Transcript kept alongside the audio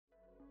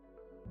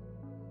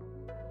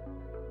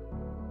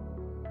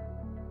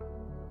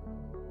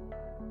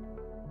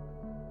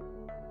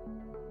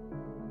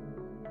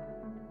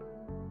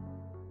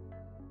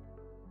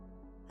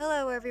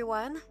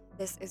everyone.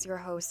 This is your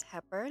host,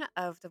 Hepburn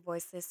of the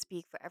Voiceless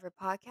Speak Forever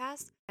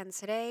podcast. And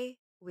today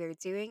we're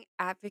doing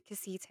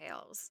Advocacy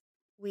Tales.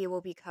 We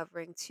will be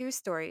covering two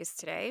stories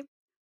today,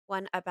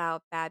 one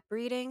about bad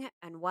breeding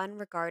and one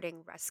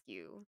regarding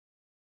rescue.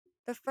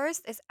 The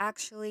first is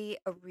actually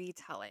a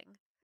retelling.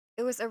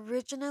 It was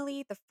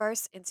originally the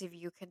first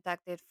interview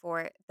conducted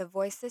for the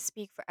Voices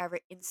Speak Forever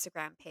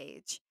Instagram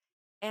page.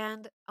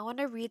 And I want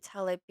to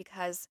retell it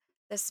because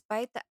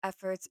despite the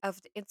efforts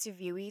of the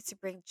interviewee to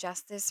bring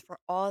justice for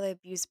all the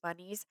abused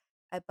bunnies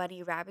at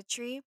Bunny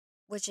Rabbitry,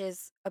 which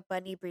is a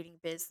bunny breeding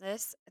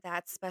business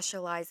that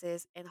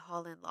specializes in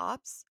Holland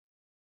Lops,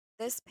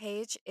 this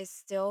page is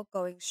still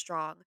going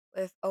strong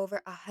with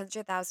over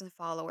 100,000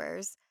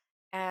 followers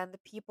and the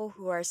people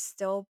who are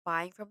still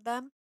buying from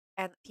them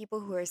and people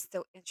who are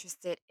still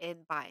interested in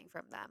buying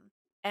from them.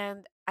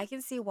 And I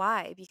can see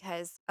why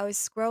because I was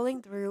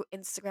scrolling through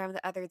Instagram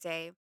the other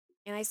day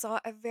and I saw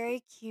a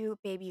very cute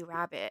baby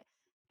rabbit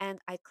and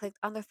I clicked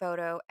on the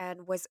photo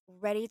and was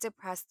ready to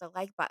press the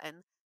like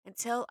button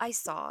until I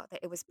saw that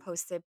it was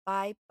posted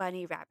by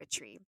Bunny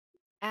Rabbitry.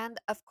 And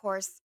of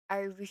course, I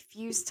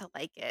refuse to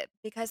like it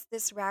because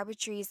this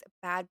rabbitry's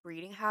bad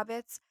breeding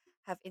habits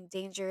have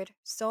endangered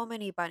so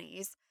many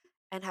bunnies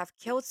and have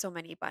killed so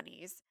many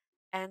bunnies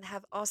and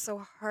have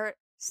also hurt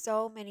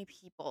so many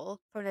people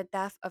from the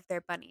death of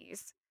their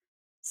bunnies.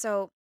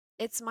 So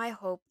it's my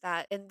hope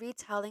that in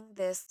retelling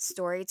this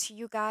story to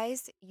you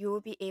guys, you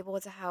will be able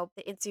to help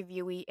the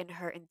interviewee in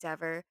her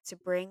endeavor to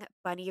bring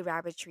bunny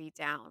rabbitry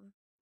down.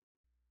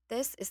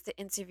 This is the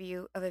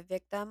interview of a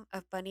victim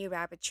of bunny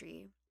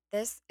rabbitry.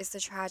 This is the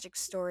tragic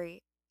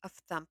story of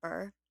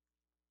Thumper.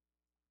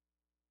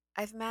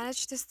 I've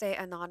managed to stay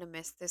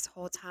anonymous this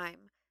whole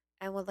time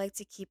and would like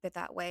to keep it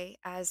that way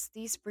as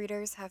these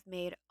breeders have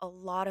made a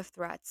lot of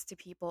threats to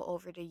people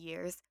over the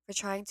years for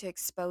trying to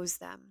expose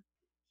them.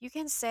 You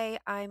can say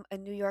I'm a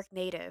New York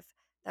native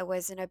that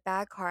was in a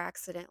bad car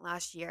accident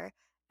last year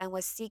and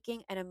was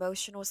seeking an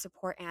emotional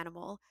support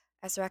animal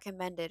as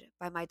recommended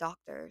by my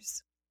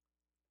doctors.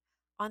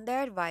 On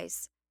their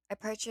advice, I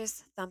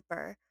purchased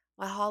Thumper,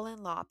 my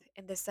Holland Lop,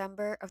 in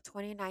December of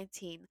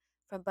 2019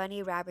 from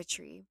Bunny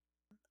Rabbitry.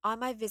 On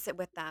my visit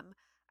with them,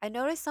 I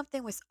noticed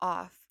something was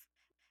off.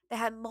 They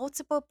had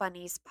multiple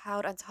bunnies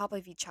piled on top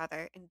of each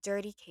other in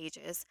dirty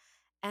cages,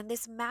 and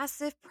this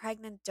massive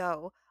pregnant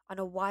doe on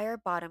a wire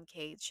bottom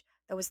cage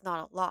that was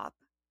not a lop.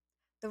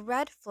 The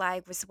red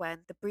flag was when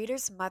the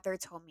breeder's mother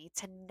told me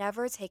to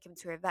never take him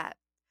to a vet.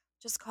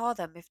 Just call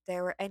them if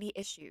there were any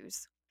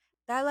issues.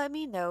 That let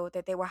me know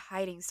that they were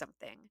hiding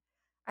something.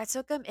 I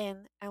took him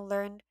in and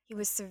learned he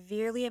was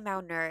severely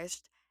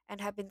malnourished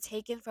and had been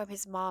taken from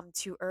his mom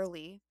too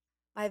early.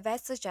 My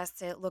vet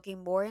suggested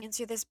looking more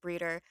into this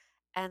breeder,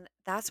 and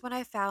that's when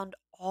I found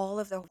all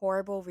of the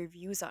horrible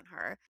reviews on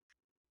her.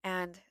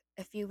 And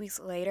a few weeks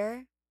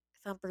later,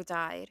 Thumper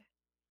died.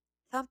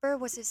 Thumper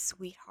was his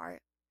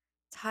sweetheart.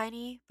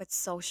 Tiny but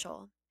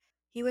social.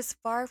 He was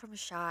far from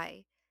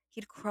shy.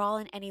 He'd crawl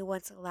in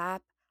anyone's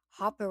lap,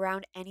 hop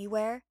around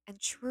anywhere, and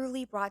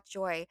truly brought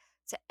joy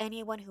to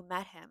anyone who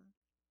met him.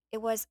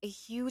 It was a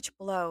huge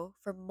blow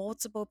for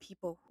multiple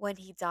people when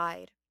he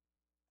died.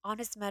 On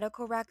his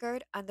medical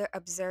record under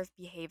observed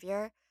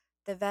behavior,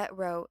 the vet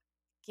wrote,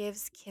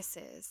 gives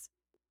kisses.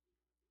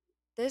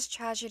 This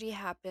tragedy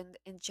happened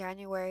in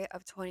January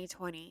of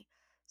 2020,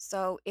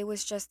 so it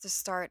was just the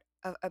start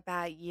of a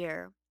bad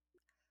year.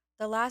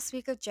 The last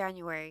week of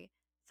January,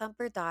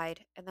 Thumper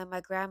died, and then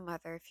my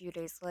grandmother a few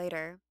days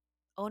later,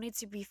 only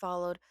to be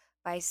followed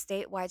by a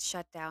statewide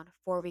shutdown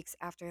 4 weeks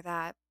after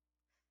that.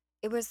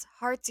 It was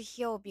hard to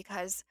heal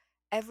because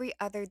every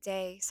other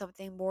day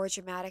something more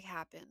dramatic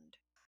happened.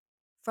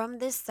 From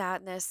this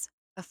sadness,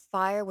 a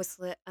fire was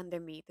lit under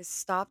me to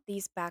stop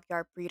these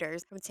backyard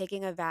breeders from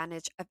taking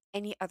advantage of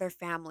any other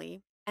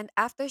family. And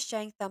after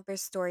sharing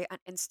Thumper's story on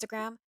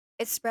Instagram,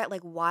 it spread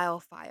like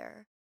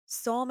wildfire.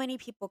 So many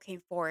people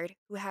came forward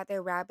who had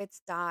their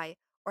rabbits die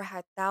or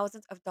had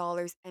thousands of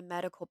dollars in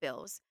medical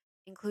bills,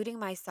 including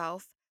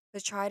myself,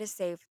 to try to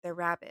save their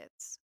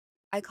rabbits.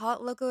 I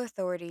called local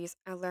authorities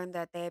and learned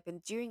that they had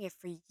been doing it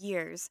for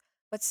years,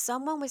 but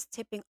someone was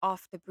tipping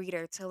off the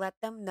breeder to let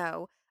them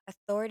know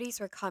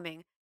authorities were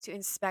coming to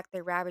inspect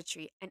their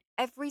rabbitry, and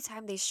every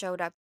time they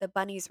showed up, the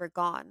bunnies were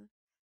gone.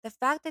 The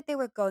fact that they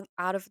were going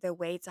out of their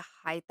way to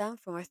hide them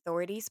from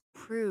authorities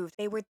proved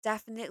they were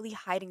definitely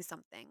hiding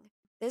something.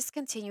 This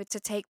continued to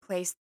take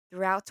place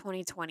throughout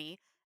 2020,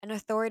 and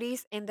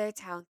authorities in their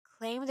town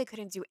claimed they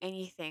couldn't do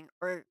anything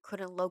or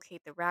couldn't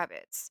locate the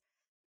rabbits.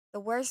 The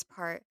worst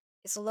part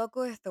is the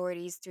local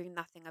authorities doing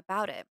nothing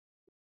about it.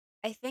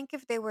 I think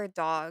if they were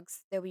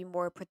dogs, they'd be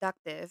more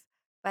productive,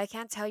 but I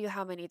can't tell you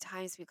how many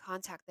times we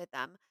contacted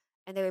them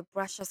and they would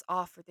brush us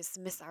off or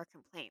dismiss our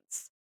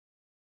complaints.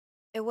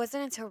 It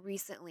wasn't until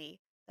recently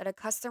that a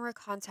customer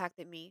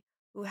contacted me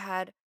who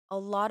had a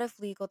lot of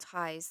legal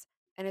ties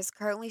and is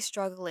currently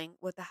struggling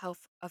with the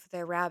health of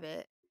their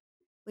rabbit.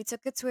 We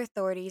took it to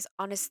authorities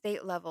on a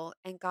state level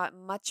and got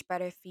much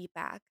better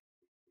feedback.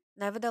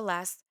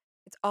 Nevertheless,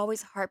 it's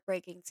always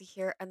heartbreaking to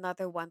hear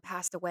another one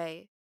passed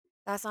away.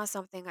 That's not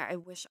something I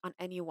wish on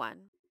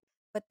anyone.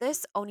 But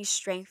this only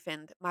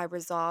strengthened my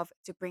resolve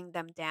to bring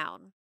them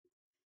down.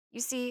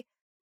 You see,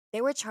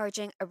 they were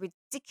charging a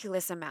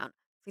ridiculous amount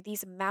for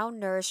these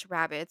malnourished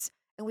rabbits,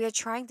 and we are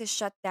trying to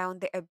shut down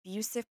their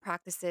abusive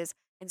practices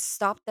and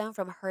stop them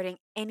from hurting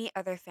any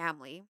other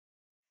family.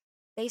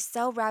 They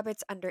sell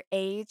rabbits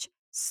underage,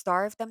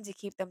 starve them to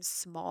keep them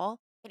small,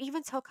 and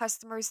even tell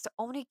customers to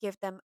only give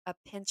them a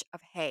pinch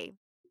of hay.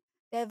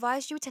 They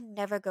advise you to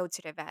never go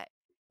to the vet,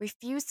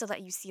 refuse to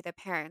let you see the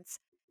parents,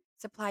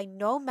 supply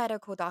no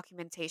medical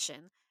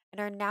documentation, and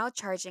are now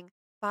charging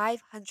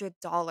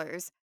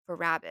 $500 for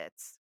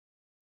rabbits.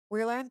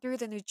 We learned through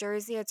the New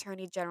Jersey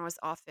Attorney General's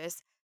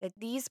office that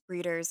these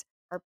breeders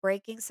are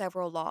breaking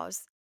several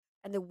laws,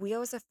 and the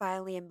wheels are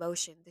finally in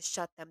motion to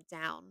shut them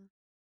down.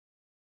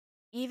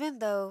 Even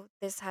though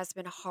this has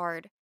been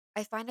hard,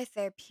 I find it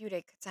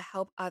therapeutic to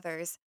help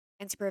others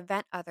and to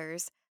prevent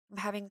others from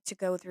having to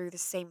go through the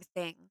same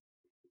thing.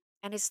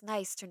 And it's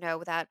nice to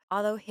know that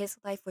although his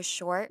life was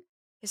short,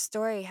 his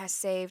story has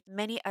saved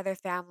many other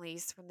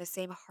families from the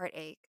same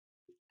heartache.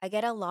 I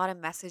get a lot of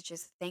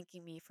messages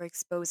thanking me for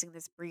exposing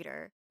this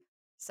breeder,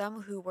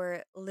 some who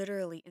were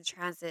literally in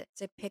transit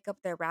to pick up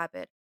their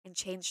rabbit and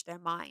change their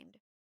mind.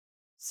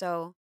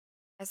 So,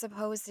 I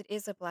suppose it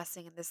is a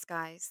blessing in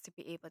disguise to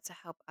be able to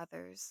help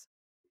others.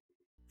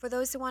 For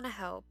those who want to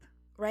help,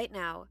 right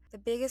now, the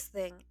biggest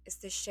thing is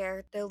to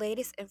share the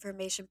latest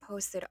information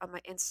posted on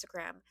my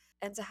Instagram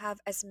and to have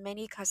as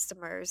many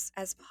customers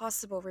as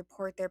possible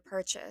report their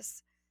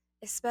purchase,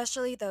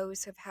 especially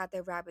those who've had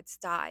their rabbits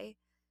die.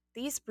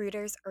 These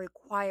breeders are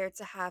required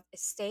to have a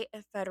state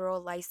and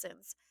federal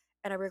license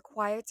and are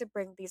required to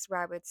bring these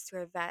rabbits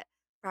to a vet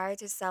prior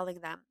to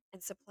selling them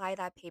and supply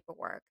that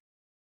paperwork.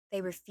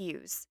 They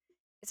refuse.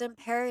 It's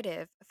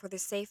imperative for the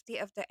safety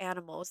of the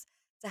animals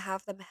to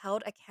have them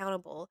held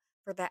accountable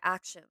for their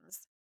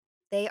actions.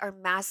 They are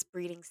mass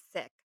breeding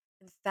sick,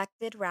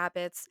 infected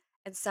rabbits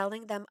and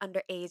selling them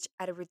underage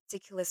at a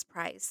ridiculous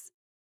price.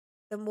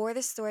 The more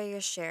the story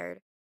is shared,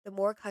 the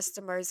more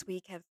customers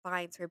we can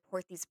find to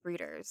report these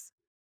breeders.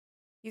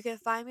 You can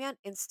find me on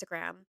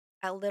Instagram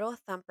at Little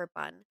Thumper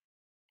Bun,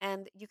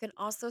 and you can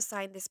also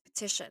sign this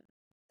petition.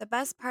 The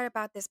best part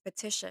about this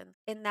petition,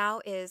 it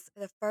now is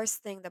the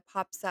first thing that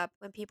pops up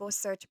when people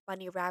search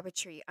bunny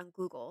rabbitry on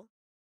Google.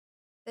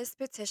 This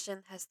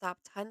petition has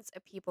stopped tons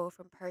of people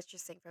from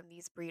purchasing from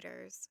these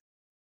breeders.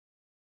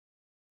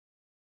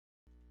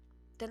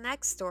 The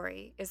next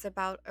story is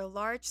about a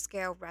large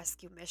scale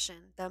rescue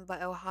mission done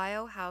by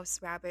Ohio House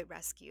Rabbit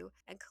Rescue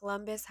and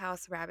Columbus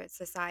House Rabbit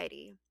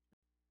Society.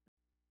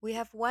 We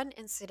have one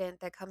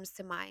incident that comes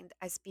to mind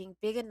as being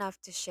big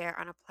enough to share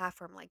on a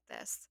platform like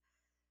this.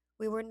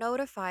 We were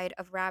notified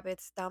of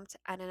rabbits dumped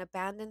at an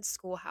abandoned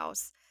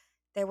schoolhouse.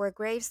 There were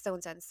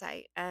gravestones on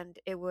site, and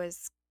it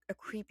was a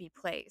creepy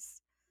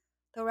place.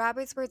 The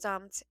rabbits were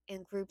dumped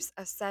in groups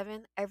of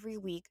 7 every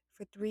week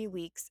for 3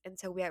 weeks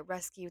until we had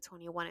rescued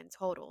 21 in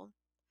total.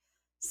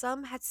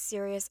 Some had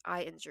serious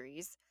eye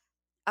injuries.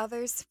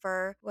 Others'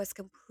 fur was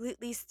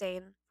completely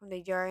stained from the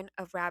urine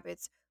of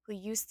rabbits who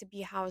used to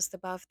be housed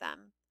above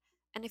them.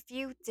 And a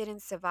few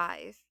didn't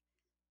survive.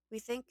 We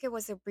think it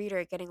was a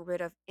breeder getting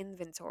rid of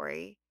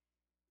inventory.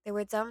 They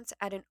were dumped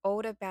at an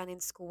old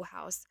abandoned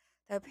schoolhouse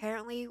that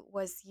apparently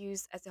was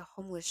used as a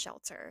homeless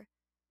shelter.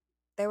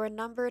 There were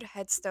numbered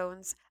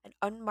headstones and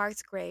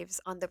unmarked graves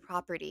on the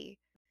property.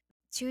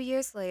 2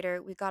 years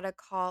later, we got a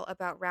call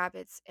about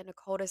rabbits in a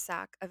cul de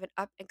sac of an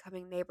up and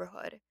coming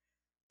neighborhood.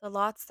 The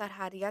lots that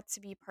had yet to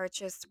be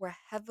purchased were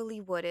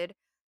heavily wooded,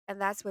 and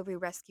that's where we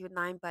rescued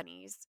 9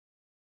 bunnies.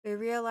 We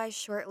realized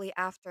shortly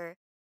after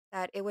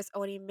that it was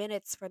only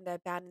minutes from the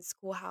abandoned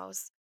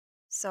schoolhouse,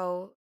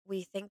 so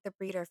we think the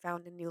breeder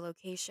found a new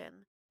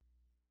location.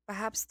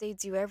 Perhaps they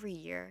do every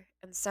year,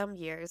 and some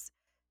years,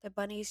 the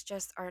bunnies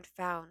just aren't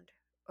found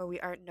or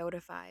we aren't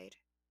notified.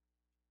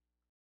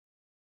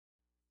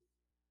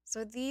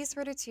 So these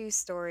were the two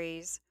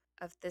stories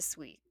of this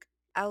week.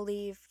 I'll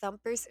leave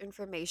Thumper's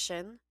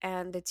information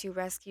and the two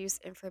rescues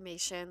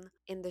information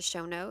in the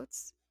show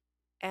notes.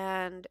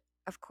 And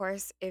of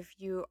course, if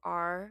you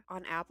are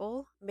on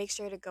Apple, make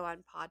sure to go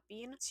on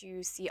Podbean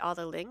to see all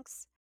the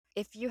links.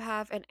 If you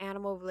have an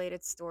animal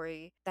related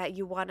story that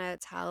you want to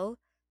tell,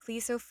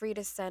 please feel free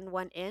to send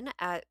one in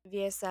at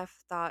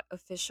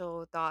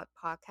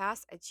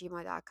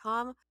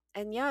vsf.official.podcast@gmail.com.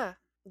 And yeah,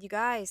 you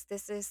guys,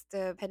 this is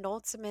the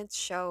penultimate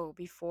show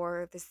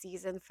before the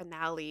season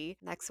finale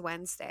next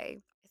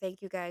Wednesday.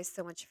 Thank you guys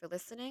so much for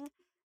listening,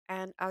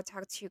 and I'll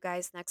talk to you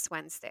guys next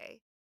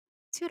Wednesday.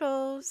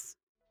 Toodles!